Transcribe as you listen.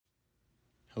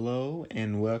Hello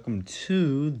and welcome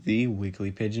to the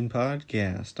Weekly Pigeon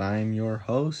Podcast. I am your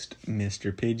host,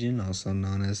 Mr. Pigeon, also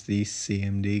known as the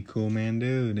CMD Cool Man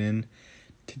Dude. And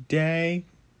today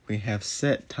we have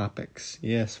set topics.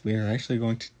 Yes, we are actually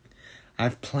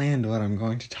I've planned what I'm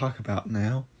going to talk about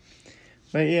now.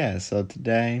 But yeah, so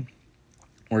today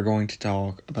we're going to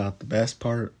talk about the best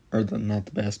part, not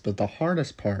the best, but the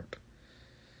hardest part.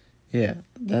 Yeah,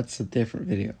 that's a different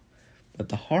video. But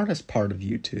the hardest part of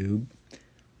YouTube.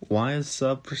 Why is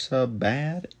sub4sub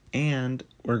bad? And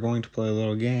we're going to play a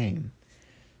little game.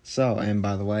 So, and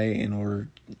by the way,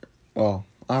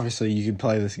 obviously you can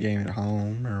play this game at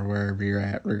home or wherever you're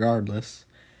at regardless.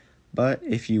 But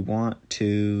if you want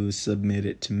to submit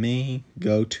it to me,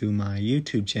 go to my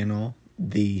YouTube channel,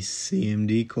 the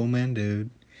CMD Cool Man Dude,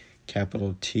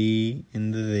 capital T in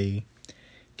the D,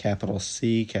 capital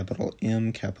C, capital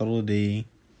M, capital D,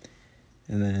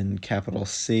 and then capital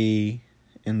C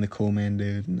in the Cool Man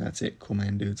Dude, and that's it. Cool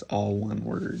Man Dude's all one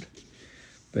word.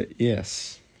 But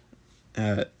yes,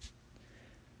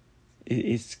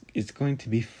 it's going to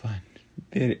be fun.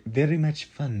 Very, very much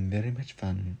fun. Very much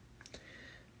fun.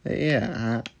 But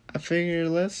yeah, I figure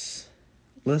let's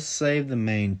save the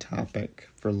main topic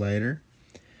for later.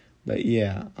 But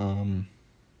yeah,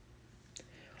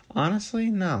 honestly,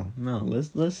 no.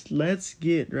 Let's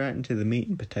get right into the meat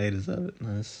and potatoes of it.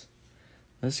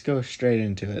 Let's go straight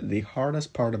into it. The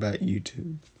hardest part about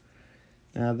YouTube.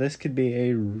 Now, this could be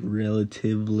a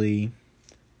relatively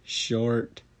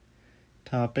short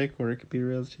topic, or it could be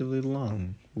relatively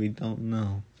long. We don't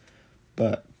know.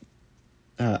 But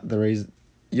the reason,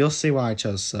 you'll see why I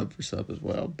chose sub4sub as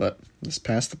well. But let's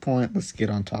pass the point. Let's get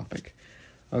on topic.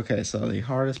 Okay, so the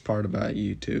hardest part about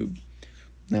YouTube.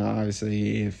 Now,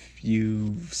 obviously, if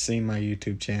you've seen my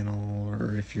YouTube channel,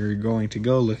 or if you're going to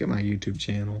go look at my YouTube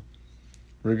channel,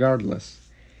 regardless,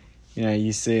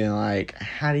 you see,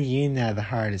 how do you know the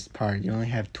hardest part? You only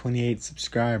have 28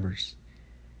 subscribers.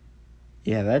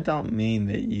 Yeah, that don't mean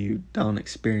that you don't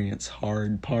experience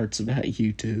hard parts about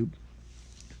YouTube.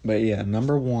 But yeah,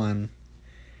 number one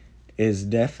is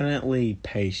definitely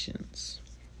patience.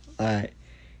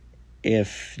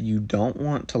 If you don't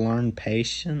want to learn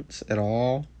patience at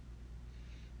all,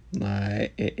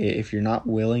 if you're not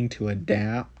willing to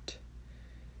adapt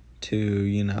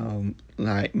to,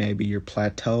 maybe you're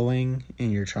plateauing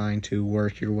and you're trying to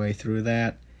work your way through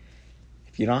that.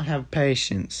 If you don't have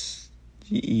patience,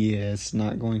 yeah, it's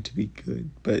not going to be good.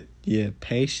 But yeah,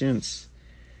 patience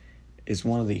is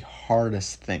one of the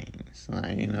hardest things.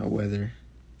 Whether,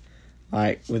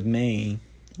 with me,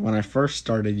 when I first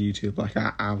started YouTube,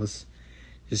 I was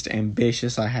just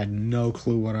ambitious. I had no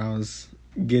clue what I was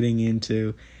getting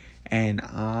into, and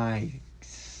I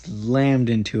slammed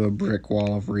into a brick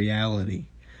wall of reality.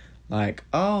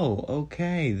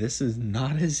 Okay, this is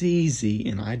not as easy.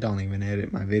 And I don't even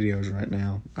edit my videos right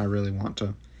now. I really want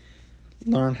to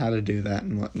learn how to do that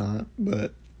and whatnot.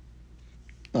 But,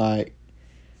 I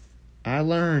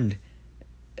learned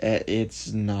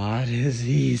it's not as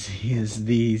easy as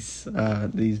these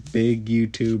big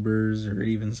YouTubers, or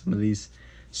even some of these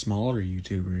smaller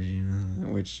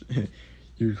YouTubers, which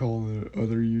you call the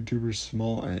other YouTubers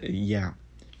small. Yeah.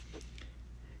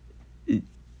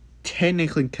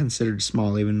 Technically considered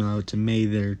small, even though to me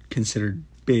they're considered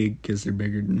big because they're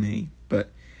bigger than me.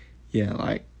 But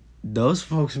yeah, those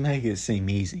folks make it seem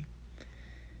easy,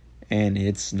 and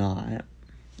it's not.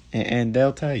 And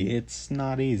they'll tell you it's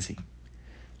not easy.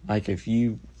 If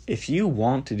you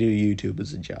want to do YouTube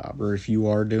as a job, or if you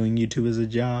are doing YouTube as a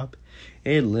job,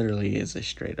 it literally is a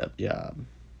straight up job.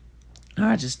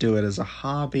 I just do it as a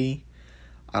hobby.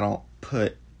 I don't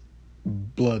put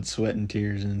blood, sweat, and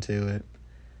tears into it.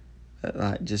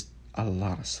 Just a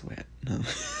lot of sweat.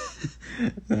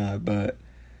 No. But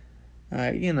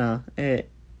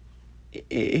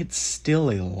it's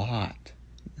still a lot.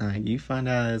 You find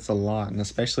out it's a lot, and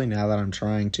especially now that I'm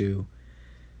trying to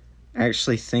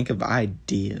actually think of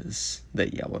ideas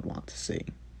that y'all would want to see.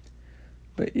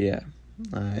 But yeah,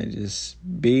 just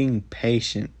being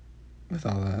patient with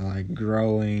all that,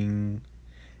 growing,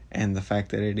 and the fact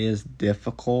that it is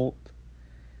difficult.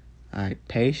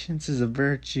 Patience is a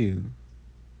virtue.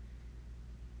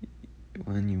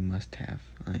 One you must have.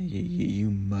 You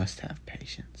must have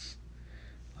patience.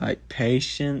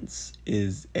 Patience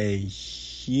is a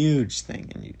huge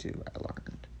thing in YouTube, I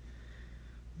learned.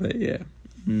 But yeah,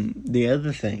 the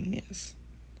other thing is,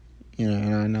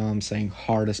 and I know I'm saying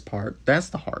hardest part. That's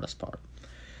the hardest part.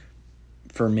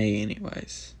 For me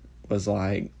anyways, was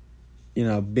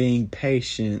being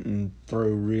patient and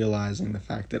through realizing the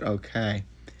fact that, okay,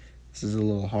 this is a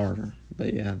little harder.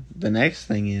 But yeah, the next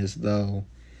thing is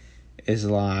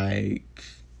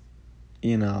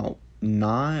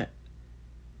not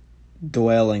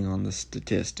dwelling on the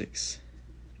statistics.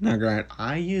 Now, granted,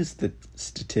 I use the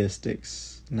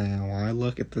statistics now. I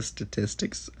look at the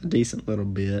statistics a decent little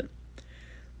bit,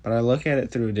 but I look at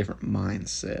it through a different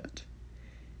mindset.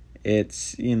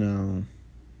 It's,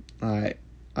 I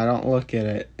don't look at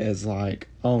it as like,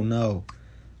 oh no,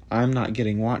 I'm not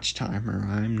getting watch time, or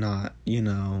I'm not,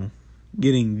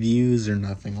 getting views or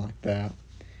nothing like that.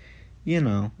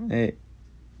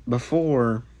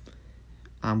 Before,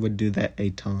 I would do that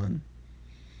a ton.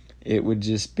 It would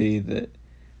just be that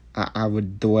I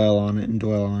would dwell on it and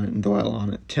dwell on it and dwell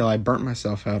on it till I burnt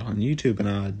myself out on YouTube, and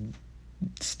I would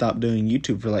stop doing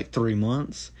YouTube for like 3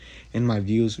 months, and my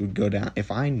views would go down.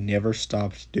 If I never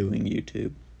stopped doing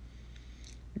YouTube,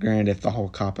 granted, if the whole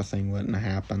COPPA thing wouldn't have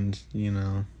happened,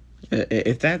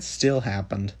 if that still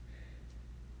happened,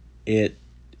 it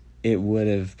would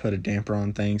have put a damper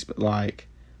on things. But like,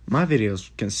 my videos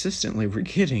consistently were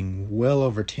getting well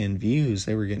over 10 views.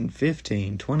 They were getting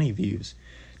 15, 20 views.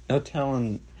 No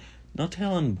telling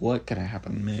what could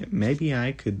happen. Maybe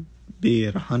I could be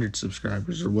at 100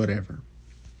 subscribers or whatever.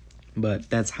 But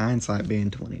that's hindsight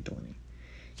being 2020.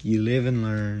 You live and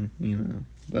learn,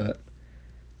 But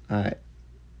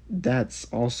that's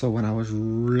also when I was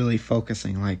really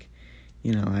focusing. Like,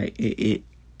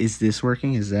 is this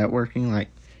working? Is that working? Like,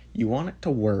 you want it to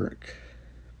work,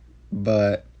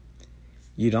 but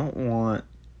you don't want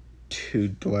to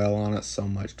dwell on it so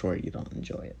much to where you don't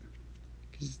enjoy it.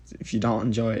 Because if you don't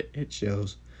enjoy it, it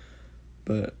shows.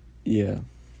 But yeah,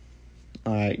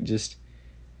 just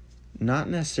not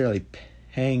necessarily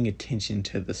paying attention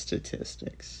to the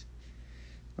statistics.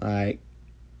 Like,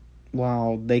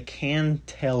 while they can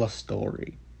tell a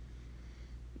story,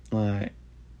 like,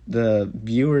 the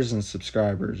viewers and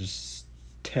subscribers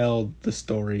tell the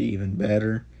story even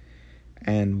better.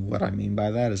 And what I mean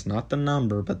by that is not the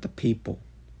number, but the people.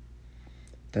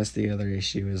 That's the other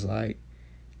issue, is like,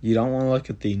 you don't want to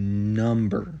look at the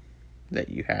number that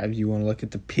you have. You want to look at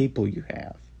the people you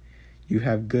have. You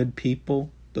have good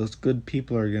people. Those good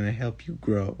people are going to help you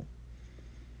grow.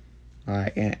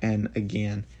 And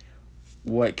again,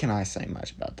 what can I say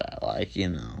much about that? Like,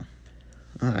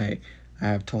 I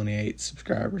have 28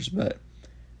 subscribers, but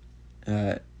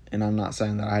and I'm not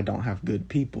saying that I don't have good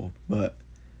people, but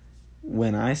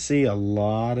when I see a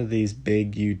lot of these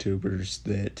big YouTubers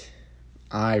that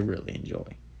I really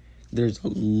enjoy, there's a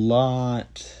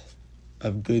lot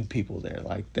of good people there.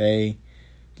 Like, they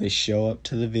show up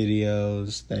to the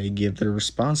videos, they give their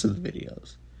response to the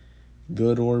videos,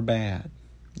 good or bad,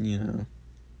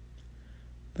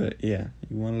 But yeah,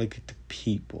 you want to look at the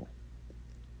people.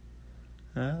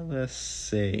 Let's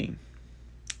see.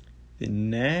 The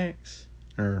next,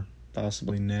 or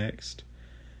possibly next,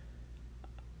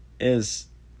 is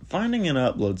finding an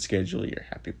upload schedule you're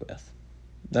happy with.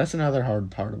 That's another hard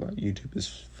part about YouTube,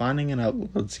 is finding an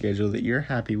upload schedule that you're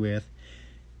happy with,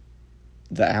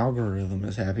 the algorithm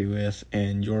is happy with,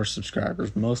 and your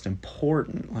subscribers, most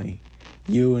importantly,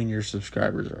 you and your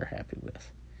subscribers are happy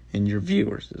with, and your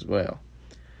viewers as well.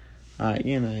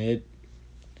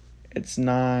 It's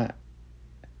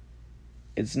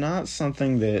not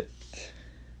something that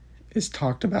is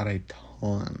talked about a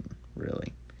ton,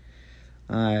 really.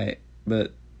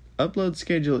 But upload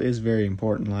schedule is very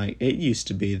important. Like, it used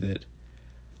to be that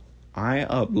I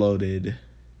uploaded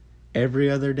every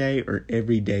other day or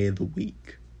every day of the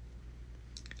week.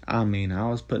 I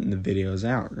was putting the videos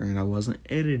out, and I wasn't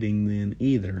editing then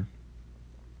either.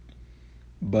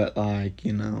 But I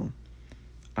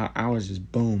was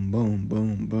just boom, boom,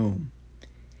 boom, boom.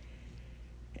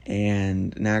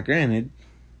 And now, granted,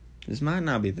 this might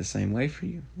not be the same way for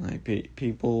you. Like,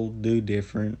 people do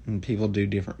different, and people do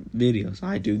different videos.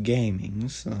 I do gaming,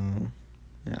 so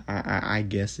I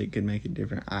guess it could make it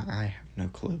different. I have no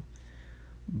clue.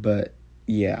 But,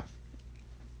 yeah.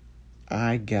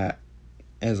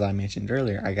 As I mentioned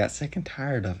earlier, I got sick and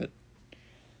tired of it.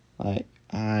 Like,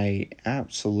 I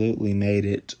absolutely made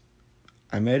it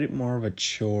more of a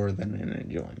chore than an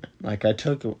enjoyment. Like, I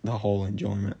took the whole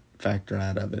enjoyment factor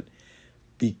out of it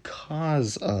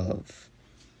because of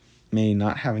me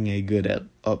not having a good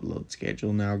upload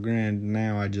schedule. Now, granted,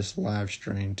 now I just live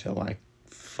stream till I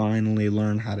finally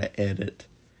learn how to edit.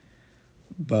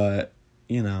 But,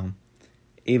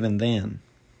 even then,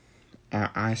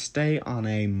 I stay on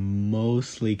a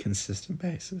mostly consistent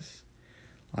basis.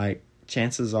 Like,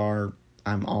 chances are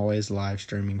I'm always live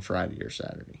streaming Friday or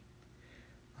Saturday.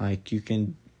 Like, you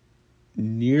can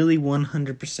nearly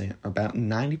 100%, about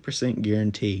 90%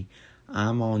 guarantee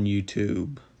I'm on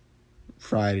YouTube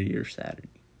Friday or Saturday.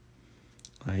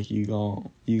 Like, you gonna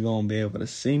be able to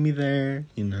see me there.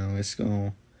 It's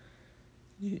gonna,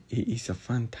 He's a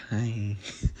fun time.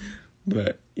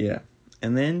 But yeah.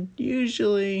 And then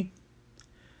usually,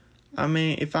 I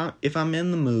mean, if I'm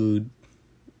in the mood,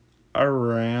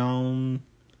 around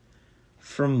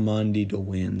from Monday to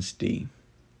Wednesday,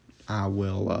 I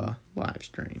will live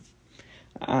stream.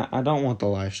 I don't want the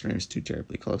live streams too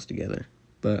terribly close together,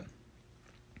 but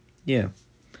yeah.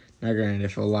 Now granted,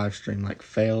 if a live stream like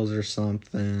fails or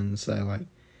something, say like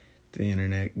the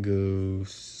internet goofs,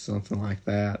 something like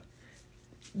that,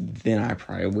 then I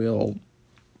probably will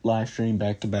live stream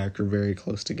back to back or very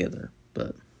close together.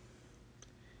 But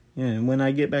yeah, and when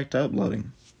I get back to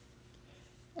uploading,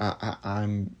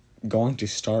 I'm going to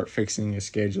start fixing a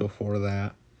schedule for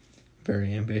that.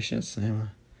 Very ambitious,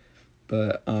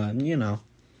 but you know,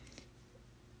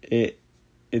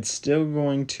 it's still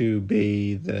going to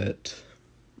be that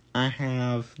I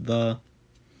have the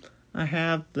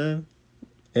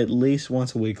at least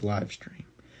once a week live stream.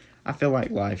 I feel like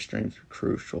live streams are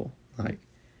crucial. Like,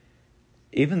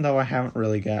 even though I haven't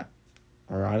really got,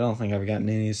 or I don't think I've gotten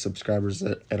any subscribers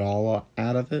at all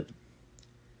out of it,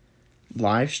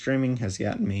 live streaming has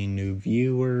gotten me new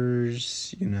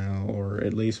viewers, you know, or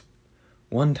at least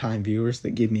one-time viewers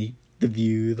that give me the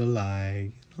view, the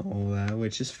like, all that,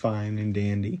 which is fine and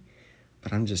dandy.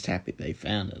 But I'm just happy they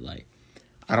found it. Like,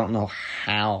 I don't know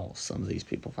how some of these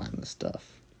people find this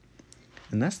stuff.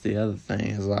 And that's the other thing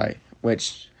is like,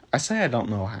 which I say I don't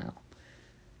know how.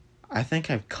 I think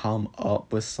I've come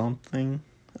up with something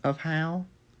of how,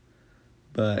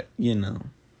 but you know,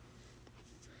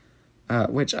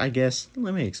 which I guess,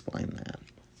 let me explain that.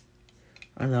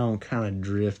 I know I'm kind of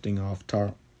drifting off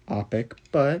topic,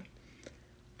 but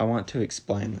I want to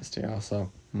explain this to y'all.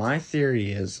 So my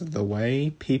theory is the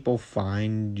way people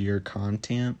find your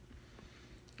content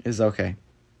is, okay,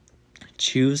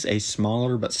 choose a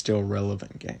smaller but still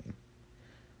relevant game.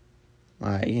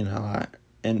 Like, you know,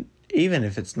 and even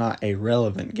if it's not a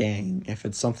relevant game, if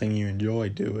it's something you enjoy,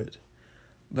 do it.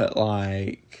 But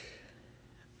like,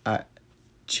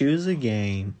 choose a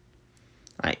game.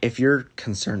 If you're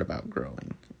concerned about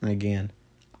growing, and again,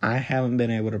 I haven't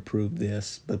been able to prove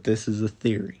this, but this is a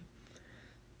theory.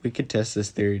 We could test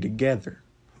this theory together.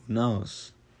 Who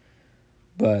knows?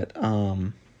 But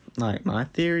like, my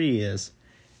theory is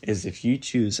if you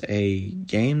choose a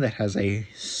game that has a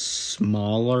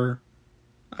smaller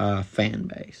fan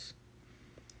base,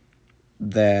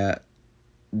 that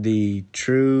the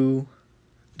true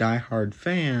diehard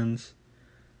fans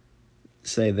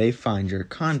say they find your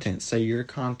content. Say your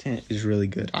content is really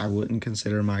good. I wouldn't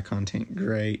consider my content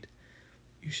great.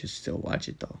 You should still watch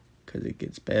it though, because it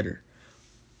gets better.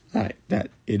 Like, that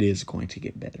it is going to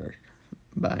get better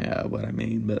by what I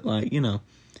mean. But like, you know,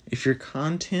 if your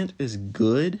content is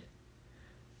good,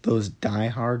 those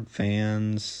diehard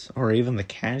fans, or even the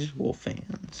casual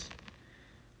fans,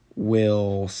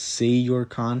 will see your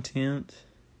content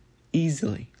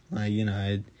easily. Like, you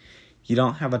know, you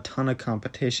don't have a ton of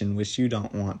competition, which you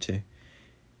don't want to.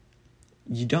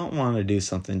 You don't want to do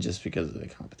something just because of the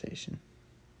competition.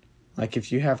 Like,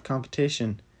 if you have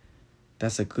competition,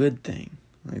 that's a good thing.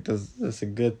 Like, that's a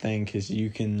good thing, because you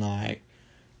can, like,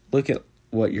 look at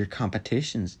what your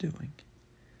competition's doing.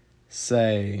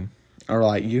 Say, or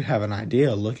like, you have an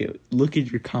idea, look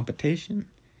at your competition.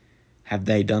 Have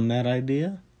they done that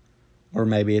idea? Or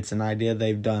maybe it's an idea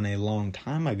they've done a long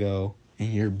time ago,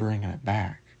 and you're bringing it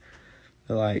back.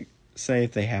 So like, say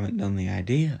if they haven't done the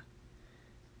idea,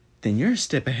 then you're a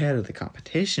step ahead of the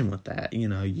competition with that. You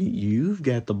know, you've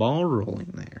got the ball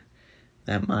rolling there.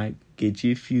 That might get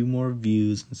you a few more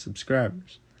views and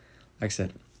subscribers. Like I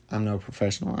said, I'm no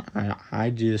professional. I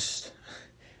just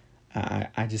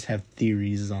have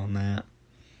theories on that.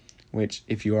 Which,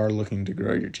 if you are looking to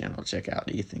grow your channel, check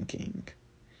out Ethan King.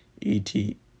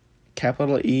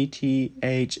 Capital ETHAN.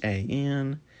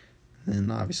 And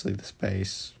then obviously the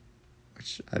space,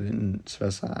 which I didn't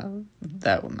specify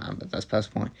that one, but that's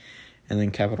past the point. And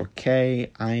then capital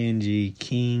KING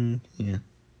King. Yeah.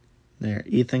 There,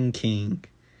 Ethan King.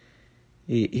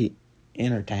 He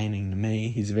entertaining to me.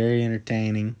 He's very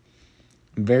entertaining.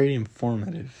 Very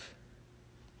informative.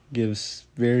 Gives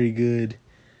very good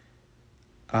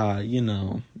you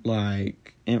know,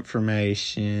 like,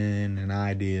 information and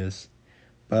ideas.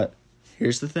 But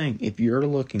here's the thing. If you're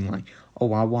looking like,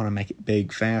 oh, I want to make it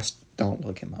big fast, don't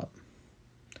look him up.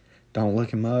 Don't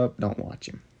look him up. Don't watch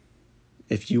him.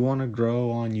 If you want to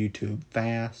grow on YouTube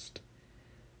fast,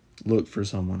 look for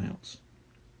someone else.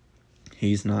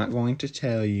 He's not going to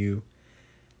tell you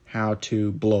how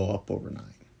to blow up overnight.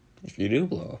 If you do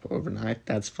blow up overnight,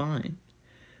 that's fine.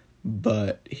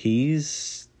 But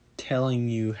he's telling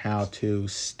you how to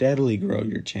steadily grow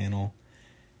your channel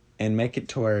and make it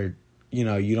to where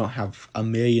you don't have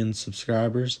 1 million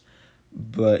subscribers,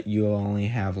 but you only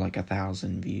have like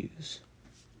 1,000 views.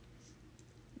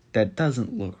 That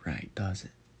doesn't look right, does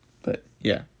it? But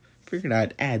yeah, figured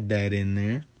I'd add that in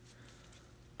there.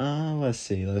 Let's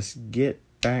see. Let's get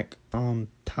back on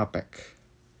topic.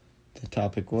 The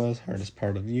topic was hardest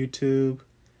part of YouTube.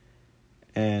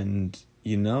 And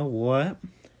you know what?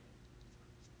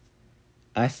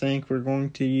 I think we're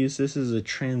going to use this as a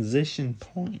transition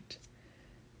point.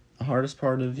 The hardest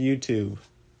part of YouTube.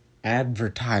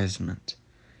 Advertisement.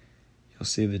 You'll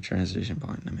see the transition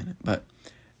point in a minute. But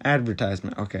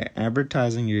advertisement. Okay,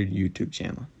 advertising your YouTube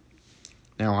channel.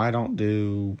 Now, I don't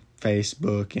do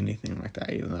Facebook, anything like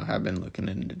that, even though I've been looking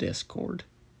into Discord.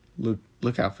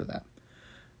 Look out for that.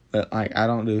 But, like, I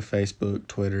don't do Facebook,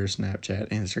 Twitter, Snapchat,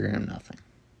 Instagram, nothing.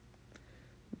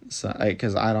 So,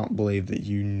 because I don't believe that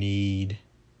you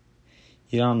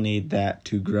don't need that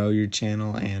to grow your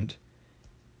channel, and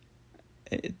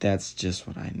that's just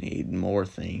what I need. More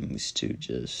things to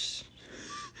just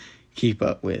keep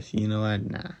up with. You know what?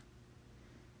 Nah.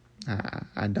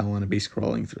 I don't want to be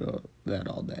scrolling through that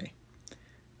all day.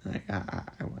 Like,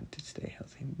 I want to stay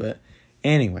healthy. But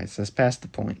anyways, that's past the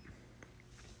point.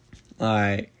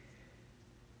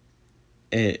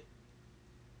 If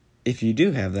you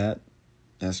do have that,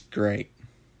 that's great.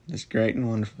 That's great and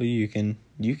wonderful. You can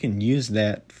use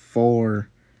that for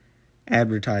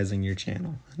advertising your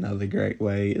channel. Another great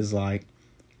way is like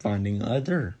finding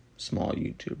other small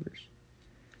YouTubers.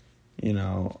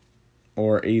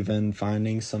 Or even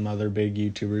finding some other big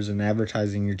YouTubers and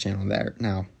advertising your channel there.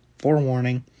 Now,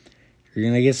 forewarning, you're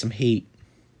going to get some heat.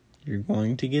 You're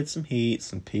going to get some heat.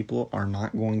 Some people are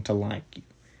not going to like you.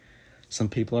 Some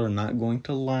people are not going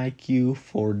to like you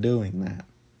for doing that.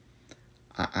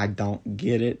 I don't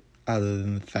get it, other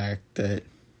than the fact that,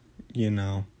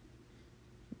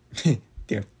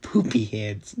 they're poopy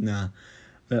heads. Nah.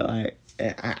 But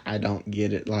I don't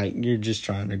get it. Like, you're just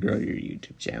trying to grow your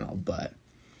YouTube channel, but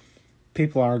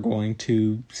people are going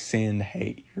to send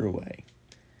hate your way.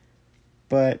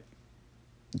 But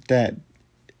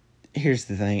here's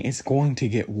the thing. It's going to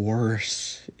get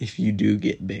worse if you do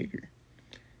get bigger.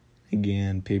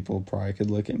 Again, people probably could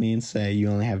look at me and say, you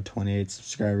only have 28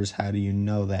 subscribers. How do you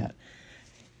know that?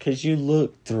 Because you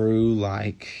look through,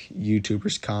 like,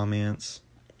 YouTubers' comments.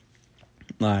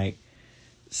 Like,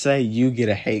 say you get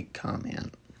a hate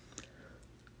comment.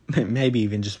 Maybe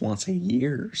even just once a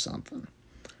year or something.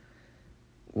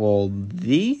 Well,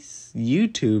 these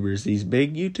YouTubers, these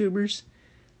big YouTubers,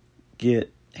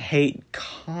 get hate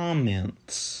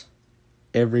comments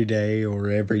every day or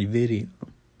every video.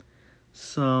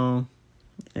 So,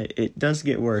 it does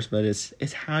get worse, but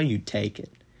it's how you take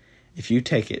it. If you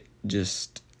take it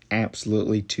just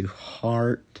absolutely to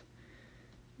heart,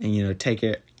 and,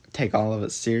 take all of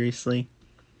it seriously,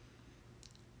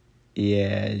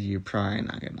 yeah, you're probably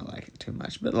not going to like it too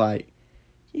much. But, like,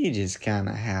 you just kind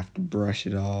of have to brush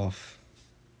it off.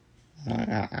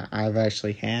 I've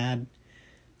actually had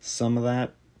some of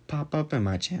that pop up in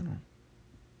my channel.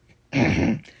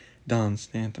 Don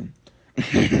Stanton.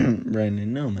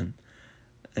 Brandon Newman.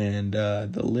 And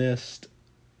the list,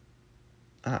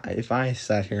 if I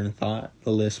sat here and thought,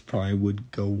 the list probably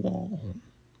would go on.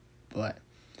 But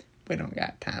we don't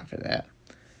got time for that.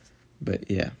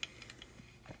 But yeah.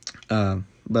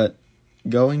 But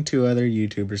going to other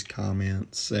YouTubers'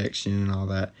 comments section and all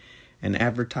that, and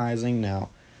advertising. Now,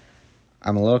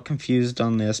 I'm a little confused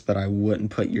on this, but I wouldn't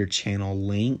put your channel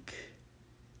link.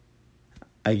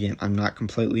 Again, I'm not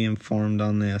completely informed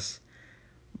on this,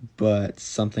 but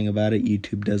something about it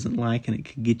YouTube doesn't like, and it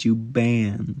could get you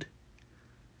banned.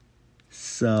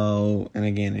 So, and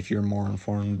again, if you're more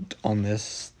informed on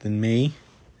this than me,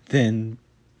 then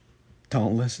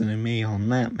don't listen to me on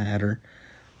that matter.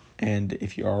 And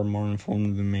if you are more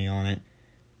informed than me on it,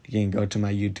 again, go to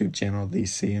my YouTube channel, the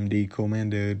CMD Cool Man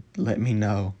Dude. Let me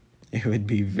know. It would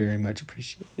be very much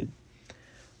appreciated.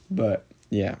 But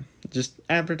yeah, just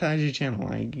advertise your channel.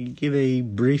 Like, give a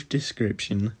brief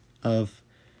description of,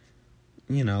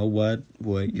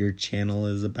 what your channel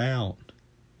is about.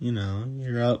 Your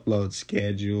upload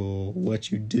schedule,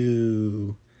 what you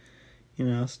do,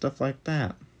 stuff like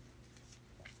that.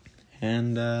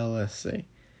 And let's see.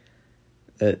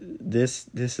 This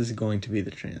is going to be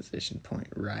the transition point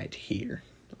right here.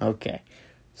 Okay.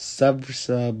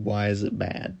 Sub4sub, why is it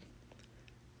bad?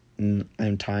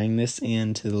 I'm tying this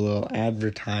into the little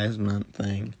advertisement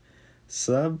thing.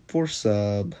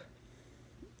 Sub4sub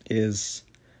is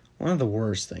one of the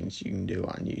worst things you can do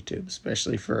on YouTube,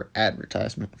 especially for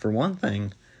advertisement. For one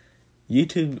thing,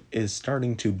 YouTube is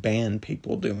starting to ban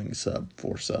people doing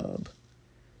sub4sub.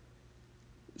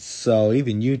 So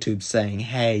even YouTube's saying,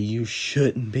 hey, you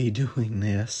shouldn't be doing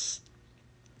this.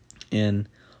 And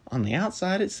on the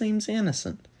outside, it seems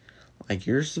innocent. Like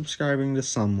you're subscribing to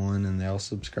someone and they'll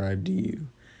subscribe to you.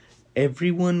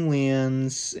 Everyone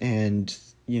wins, and,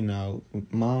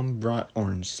 Mom brought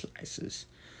orange slices.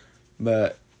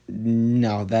 But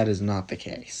no, that is not the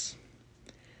case.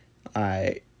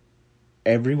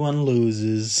 Everyone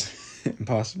loses, and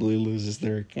possibly loses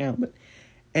their account, but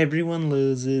everyone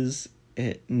loses.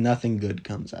 Nothing good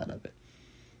comes out of it.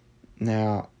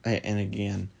 Now, and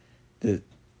again,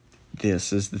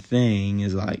 this is the thing,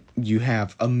 is like, you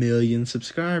have 1 million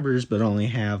subscribers, but only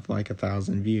have like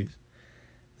 1,000 views.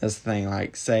 That's the thing,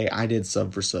 like, say I did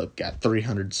sub4sub, got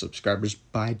 300 subscribers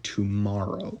by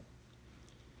tomorrow.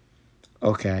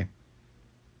 Okay.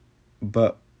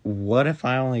 But what if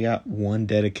I only got 1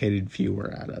 dedicated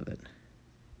viewer out of it?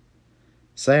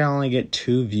 Say I only get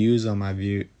 2 views on my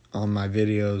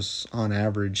videos on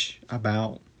average,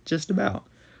 just about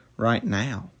right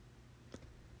now.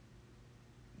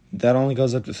 That only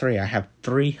goes up to 3. I have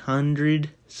 300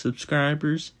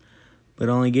 subscribers, but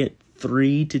only get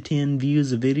 3 to 10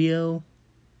 views a video.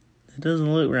 That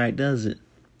doesn't look right, does it?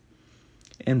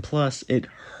 And plus, it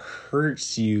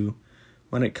hurts you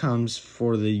when it comes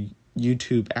for the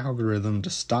YouTube algorithm to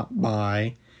stop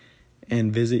by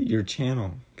and visit your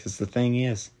channel. Because the thing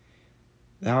is,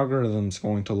 the algorithm's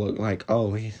going to look like,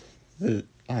 oh,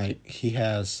 he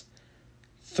has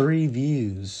 3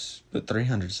 views, but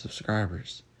 300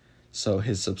 subscribers. So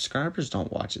his subscribers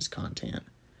don't watch his content.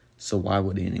 So why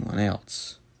would anyone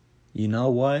else? You know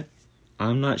what?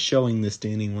 I'm not showing this to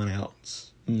anyone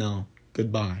else. No.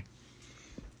 Goodbye.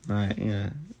 Right, yeah.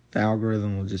 The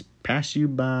algorithm will just pass you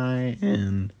by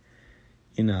and,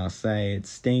 say it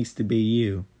stinks to be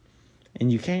you.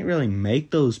 And you can't really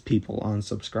make those people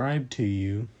unsubscribe to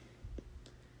you.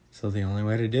 So the only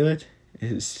way to do it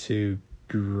is to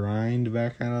grind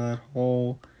back out of that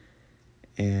hole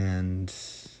and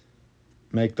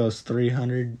make those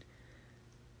 300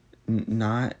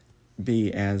 not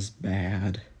be as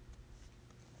bad.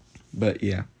 But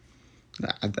yeah,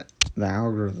 the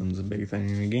algorithm's a big thing.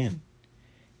 And again,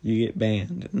 you get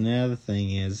banned. And the other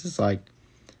thing is, it's like,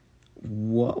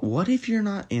 what if you're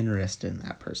not interested in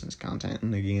that person's content?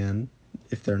 And again,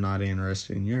 if they're not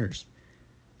interested in yours.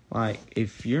 Like,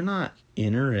 if you're not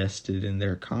interested in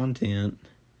their content,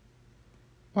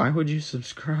 why would you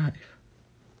subscribe?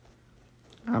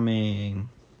 I mean,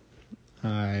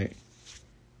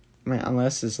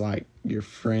 unless it's like your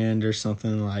friend or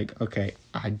something, like, okay,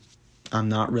 I'm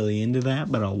not really into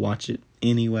that, but I'll watch it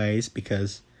anyways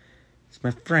because it's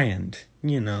my friend,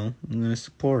 I'm going to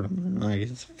support them. Like,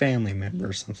 it's a family member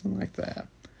or something like that.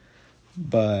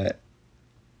 But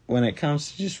when it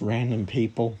comes to just random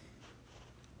people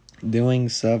doing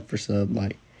sub4sub,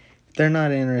 like, if they're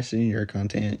not interested in your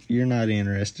content, you're not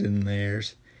interested in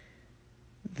theirs,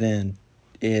 then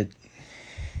it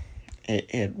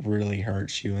really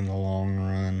hurts you in the long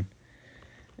run.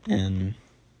 And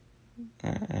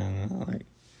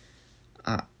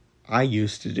I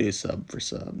used to do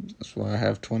sub4sub. That's why I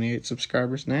have 28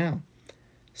 subscribers now.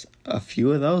 A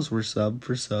few of those were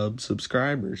sub4sub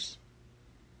subscribers.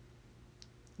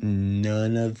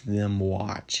 None of them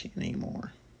watch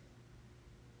anymore.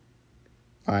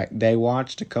 Like, they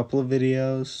watched a couple of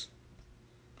videos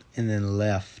and then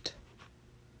left.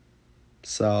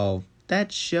 So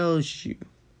that shows you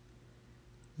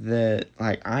that,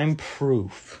 like, I'm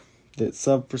proof that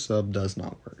sub4sub does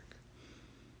not work.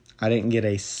 I didn't get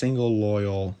a single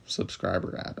loyal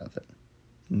subscriber out of it.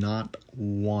 Not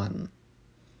one.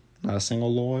 Not a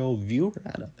single loyal viewer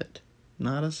out of it.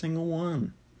 Not a single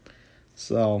one.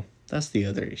 So that's the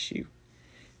other issue.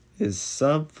 Is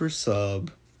sub4sub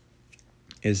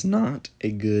is not a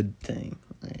good thing.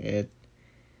 It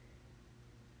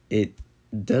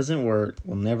doesn't work,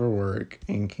 will never work,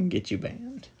 and can get you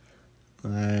banned.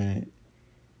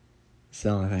 It's the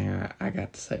only thing I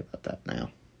got to say about that now.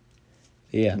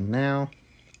 Yeah, now,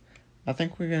 I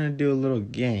think we're going to do a little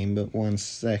game, but 1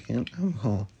 second. I'm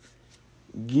going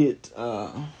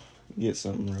to get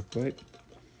something real quick.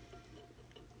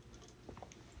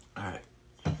 Alright.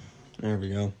 There we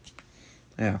go.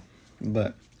 Yeah,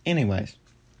 but anyways,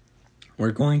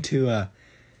 we're going to,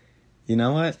 you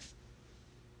know what?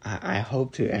 I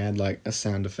hope to add like a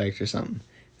sound effect or something.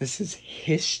 This is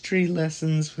history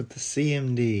lessons with the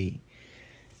CMD.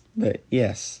 But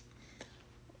yes,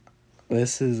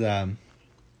 this is,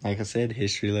 like I said,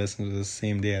 history lessons with the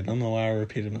CMD. I don't know why I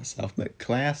repeated myself, but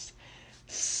class,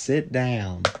 sit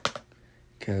down,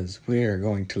 because we're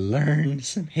going to learn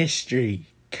some history,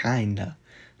 kinda.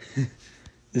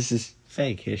 This is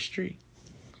fake history.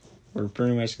 We're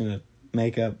pretty much going to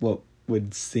make up what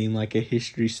would seem like a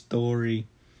history story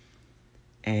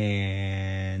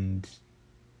and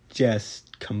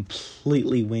just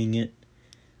completely wing it.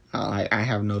 I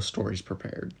have no stories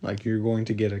prepared. Like, you're going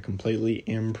to get a completely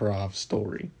improv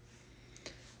story.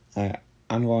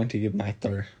 I'm going to give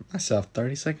myself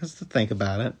 30 seconds to think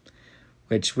about it,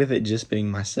 which with it just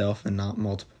being myself and not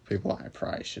multiple people, I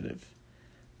probably should have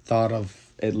thought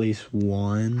of at least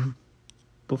one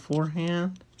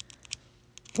beforehand.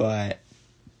 But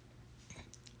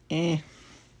yeah,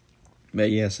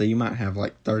 so you might have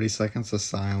like 30 seconds of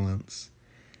silence.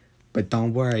 But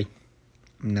don't worry,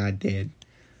 I'm not dead.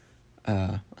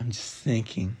 I'm just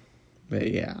thinking.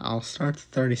 But yeah, I'll start the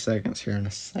 30 seconds here in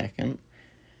a second.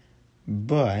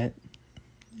 But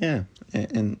yeah,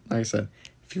 and like I said,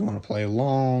 if you want to play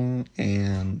along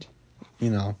and,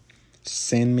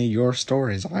 send me your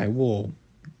stories, I will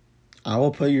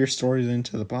put your stories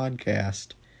into the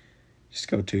podcast. Just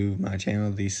go to my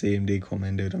channel, the CMD Cool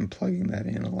Man Dude. I'm plugging that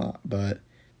in a lot, but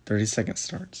 30 seconds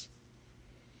starts.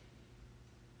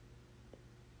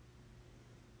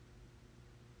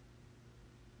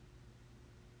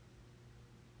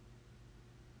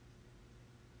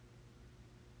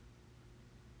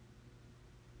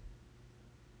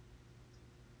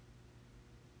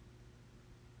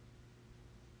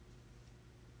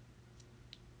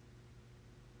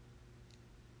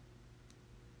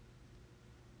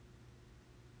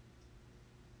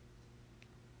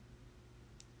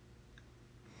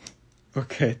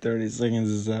 Okay, 30 seconds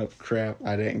is up. Crap,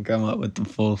 I didn't come up with the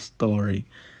full story.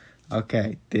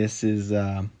 Okay, this is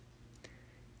no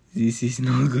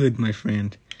good, my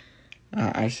friend.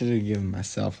 I should have given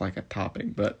myself like a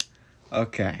topic, but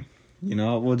okay. You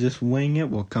know what, we'll just wing it.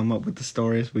 We'll come up with the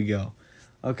story as we go.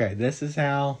 Okay, this is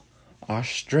how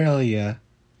Australia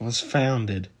was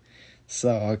founded.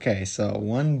 So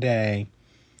one day,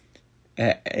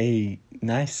 a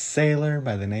nice sailor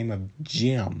by the name of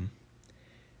Jim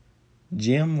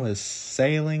was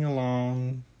sailing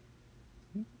along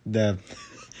the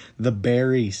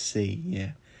Bering Sea.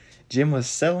 Yeah. Jim was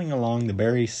sailing along the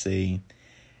Bering Sea,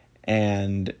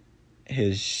 and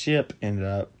his ship ended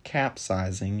up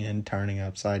capsizing and turning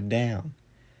upside down.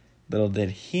 Little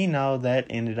did he know that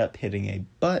ended up hitting a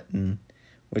button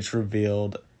which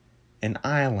revealed an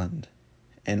island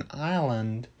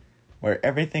where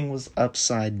everything was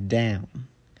upside down.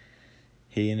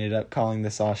 He ended up calling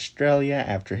this Australia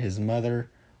after his mother,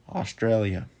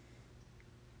 Australia.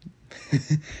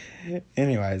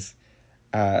 Anyways,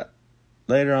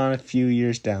 later on, a few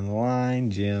years down the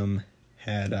line, Jim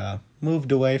had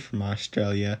moved away from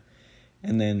Australia.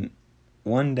 And then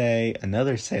one day,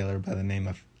 another sailor by the name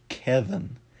of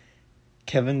Kevin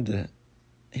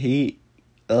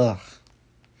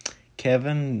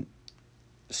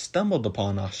stumbled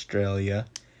upon Australia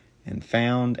and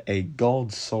found a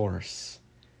gold source.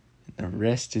 The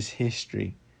rest is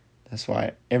history. That's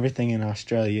why everything in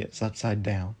Australia is upside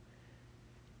down.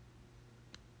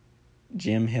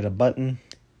 Jim hit a button,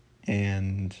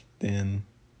 and then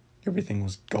everything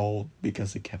was gold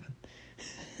because of Kevin.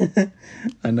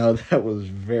 I know that was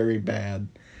very bad.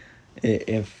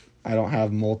 If I don't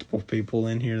have multiple people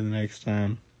in here the next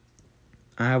time,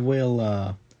 I will.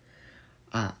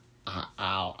 I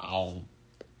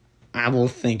will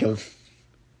think of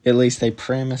at least a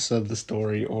premise of the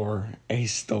story or a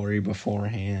story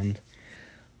beforehand.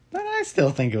 But I still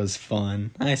think it was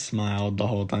fun. I smiled the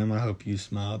whole time. I hope you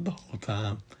smiled the whole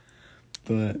time.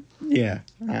 But yeah,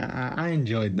 I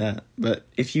enjoyed that. But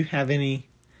if you have any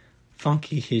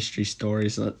funky history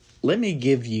stories, let me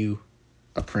give you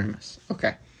a premise.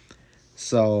 Okay.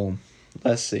 So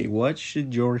let's see. What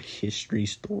should your history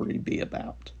story be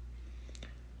about?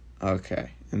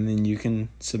 Okay. And then you can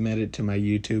submit it to my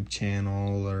YouTube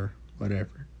channel or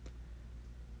whatever.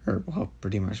 Or, well,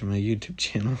 pretty much my YouTube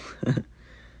channel.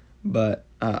 But,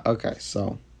 okay,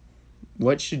 so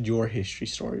what should your history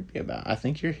story be about? I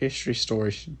think your history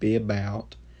story should be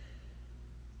about,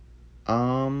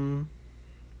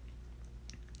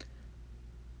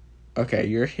 okay,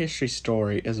 your history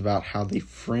story is about how the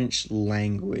French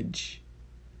language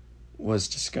was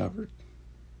discovered.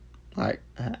 Like,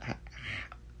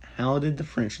 how did the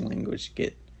French language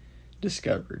get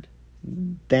discovered?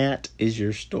 That is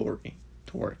your story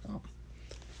to work on.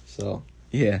 So,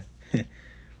 yeah.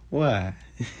 Why?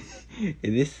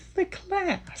 This is the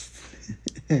class.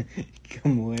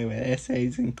 Come away with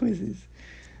essays and quizzes.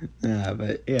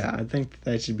 But yeah, I think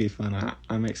that should be fun.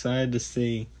 I'm excited to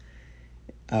see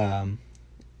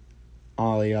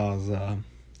all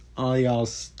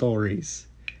y'all's stories.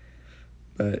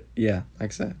 But yeah,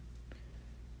 like I said,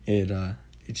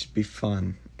 it should be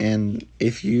fun. And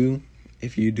if you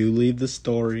do leave the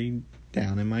story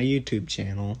down in my YouTube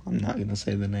channel. I'm not going to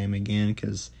say the name again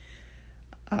because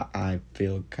I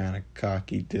feel kind of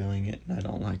cocky doing it, and I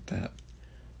don't like that.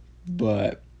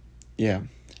 But, yeah,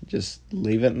 just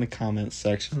leave it in the comments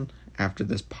section. After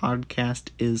this podcast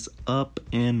is up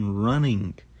and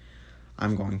running,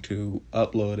 I'm going to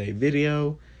upload a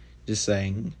video just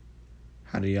saying,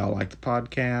 how do y'all like the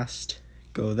podcast?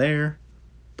 Go there,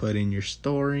 put in your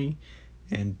story,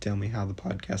 and tell me how the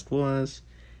podcast was.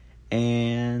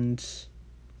 And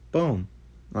boom.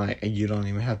 Like, you don't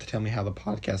even have to tell me how the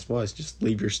podcast was. Just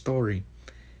leave your story.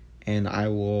 And I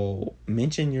will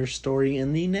mention your story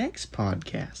in the next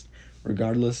podcast.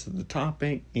 Regardless of the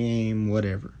topic, game,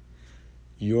 whatever.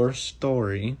 Your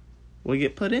story will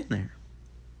get put in there.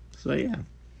 So yeah.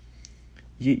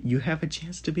 You have a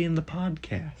chance to be in the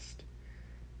podcast.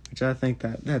 Which I think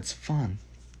that's fun.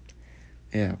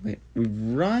 Yeah, we've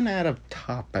run out of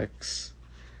topics.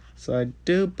 So I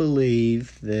do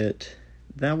believe that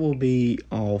will be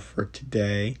all for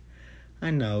today.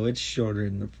 I know it's shorter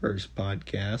than the first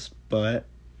podcast, but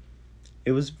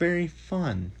it was very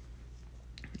fun.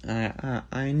 I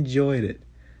enjoyed it.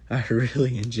 I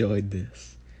really enjoyed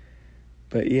this.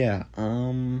 But yeah,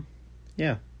 we're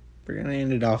gonna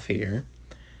end it off here.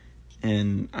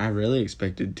 And I really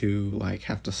expected to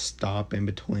have to stop in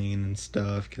between and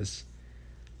stuff because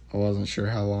I wasn't sure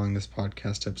how long this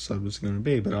podcast episode was going to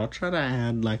be, but I'll try to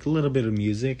add a little bit of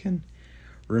music and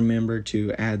remember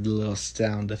to add the little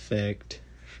sound effect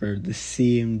for the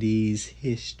CMD's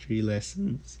history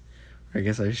lessons. Or I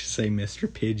guess I should say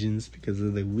Mr. Pigeons because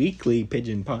of the weekly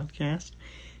Pigeon podcast.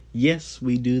 Yes,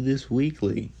 we do this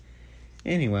weekly.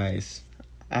 Anyways,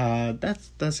 that's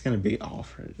going to be all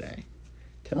for today.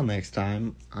 Till next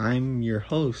time, I'm your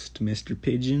host, Mr.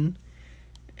 Pigeon,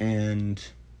 and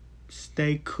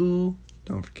stay cool.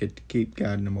 Don't forget to keep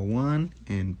God number one,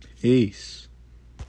 and peace.